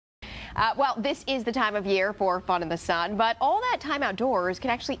Well, this is the time of year for fun in the sun, but all that time outdoors can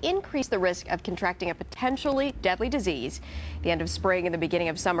actually increase the risk of contracting a potentially deadly disease. The end of spring and the beginning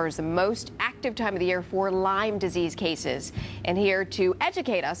of summer is the most active time of the year for Lyme disease cases. And here to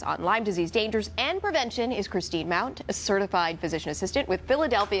educate us on Lyme disease dangers and prevention is Christine Mount, a certified physician assistant with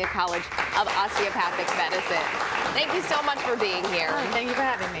Philadelphia College of Osteopathic Medicine. Thank you so much for being here. Oh, thank you for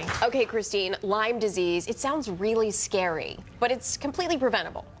having me. Okay, Christine, Lyme disease, it sounds really scary, but it's completely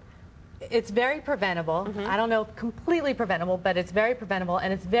preventable. It's very preventable. I don't know if completely preventable, but it's very preventable,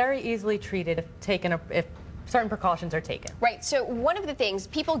 and it's very easily treated if certain precautions are taken. Right, so one of the things,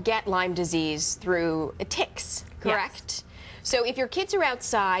 people get Lyme disease through ticks, correct? Yes. So if your kids are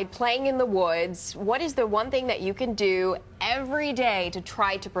outside playing in the woods, what is the one thing that you can do every day to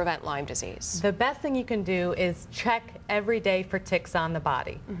try to prevent Lyme disease? The best thing you can do is check every day for ticks on the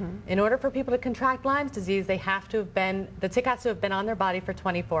body. In order for people to contract Lyme disease, the tick has to have been on their body for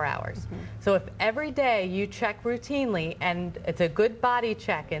 24 hours. So if every day you check routinely, and it's a good body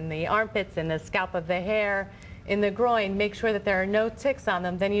check in the armpits, in the scalp of the hair, in the groin, make sure that there are no ticks on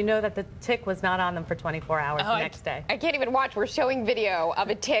them, then you know that the tick was not on them for 24 hours the next day. I can't even watch. We're showing video of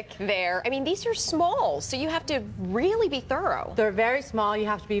a tick there. I mean, these are small, so you have to really be thorough. They're very small. You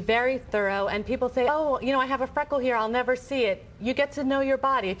have to be very thorough. And people say, oh, you know, I have a freckle here. I'll never see it. You get to know your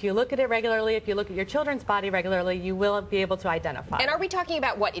body. If you look at it regularly, if you look at your children's body regularly, you will be able to identify. And are we talking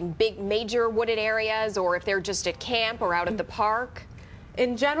about what, in big, major wooded areas, or if they're just at camp or out at the park?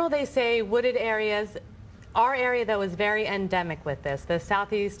 In general, they say wooded areas. Our area, though, is very endemic with this. The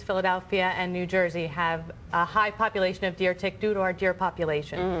southeast Philadelphia and New Jersey have a high population of deer tick due to our deer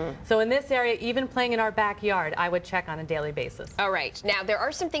population. So in this area, even playing in our backyard, I would check on a daily basis. All right. Now, there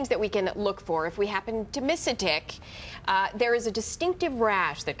are some things that we can look for if we happen to miss a tick. There is a distinctive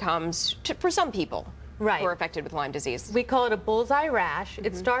rash that comes for some people who are affected with Lyme disease. We call it a bullseye rash.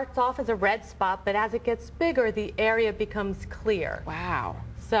 It starts off as a red spot, but as it gets bigger, the area becomes clear. Wow.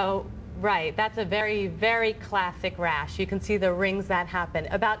 So, right, that's a very, very classic rash. You can see the rings that happen.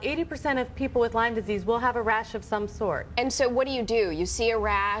 About 80% of people with Lyme disease will have a rash of some sort. And so what do? You see a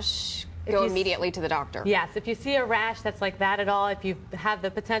rash, go immediately to the doctor? Yes, if you see a rash that's like that at all, if you have the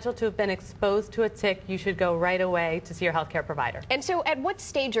potential to have been exposed to a tick, you should go right away to see your healthcare provider. And so at what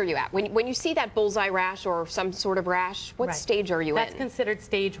stage are you at? When you see that bullseye rash or some sort of rash, what stage are you in? That's considered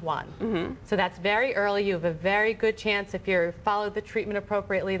stage 1. So that's very early. You have a very good chance, if you follow the treatment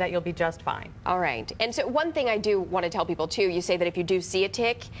appropriately, that you'll be just fine. All right. And so one thing I do want to tell people, too, you say that if you do see a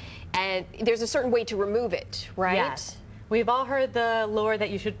tick, and there's a certain way to remove it, right? Yes. We've all heard the lore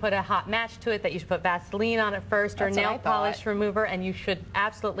that you should put a hot match to it, that you should put Vaseline on it first, or nail polish remover, and you should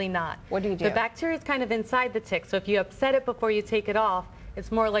absolutely not. What do you do? The bacteria is kind of inside the tick, so if you upset it before you take it off, it's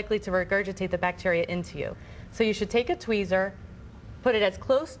more likely to regurgitate the bacteria into you. So you should take a tweezer, put it as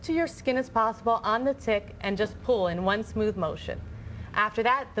close to your skin as possible on the tick, and just pull in one smooth motion. After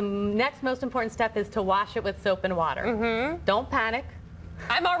that, the next most important step is to wash it with soap and water. Don't panic.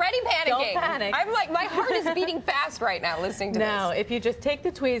 I'm already panicking. Don't panic. I'm like, my heart is beating fast right now listening to this. No, if you just take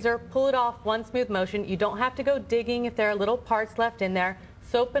the tweezer, pull it off one smooth motion, you don't have to go digging if there are little parts left in there.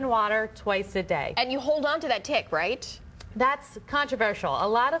 Soap and water twice a day. And you hold on to that tick, right? That's controversial. A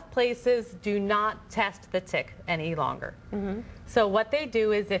lot of places do not test the tick any longer. So what they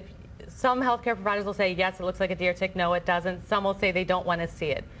do is, if some healthcare providers will say, yes, it looks like a deer tick, no, it doesn't. Some will say they don't want to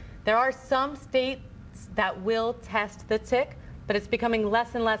see it. There are some states that will test the tick, but it's becoming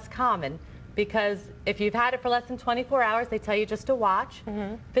less and less common, because if you've had it for less than 24 hours, they tell you just to watch.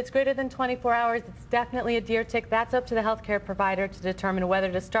 If it's greater than 24 hours, it's definitely a deer tick. That's up to the healthcare provider to determine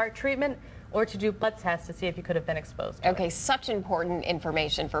whether to start treatment or to do blood tests to see if you could have been exposed to it. Okay, such important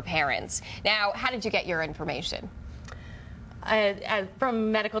information for parents. Now, how did you get your information?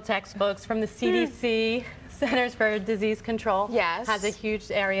 From medical textbooks, from the CDC. Centers for Disease Control has a huge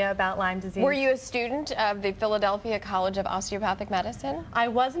area about Lyme disease. Were you a student of the Philadelphia College of Osteopathic Medicine? I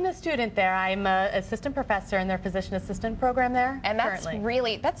wasn't a student there. I'm an assistant professor in their physician assistant program there. And that's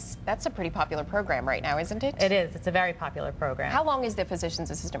really, that's a pretty popular program right now, isn't it? It is. It's a very popular program. How long is the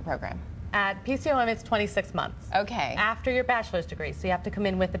physician's assistant program? At PCOM, it's 26 months. Okay. After your bachelor's degree, so you have to come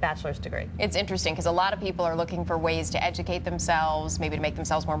in with the bachelor's degree. It's interesting because a lot of people are looking for ways to educate themselves, maybe to make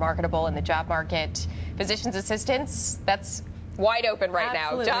themselves more marketable in the job market. Physician's assistants, that's wide open right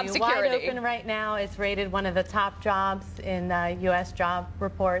now. Job security. Wide open right now. It's rated one of the top jobs in U.S. job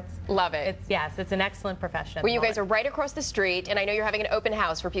reports. Love it. It's an excellent profession. Well, you guys are right across the street, and I know you're having an open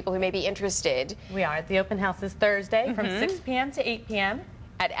house for people who may be interested. We are. The open house is Thursday from 6 p.m. to 8 p.m.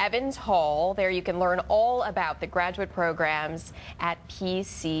 at Evans Hall. There you can learn all about the graduate programs at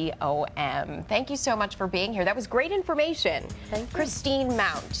PCOM. Thank you so much for being here. That was great information. Thank you. Christine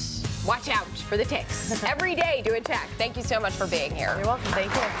Mount. watch out for the ticks. Every day do a check. Thank you so much for being here. You're welcome.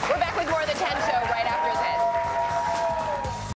 Thank you. We're back with more of the 10 Show.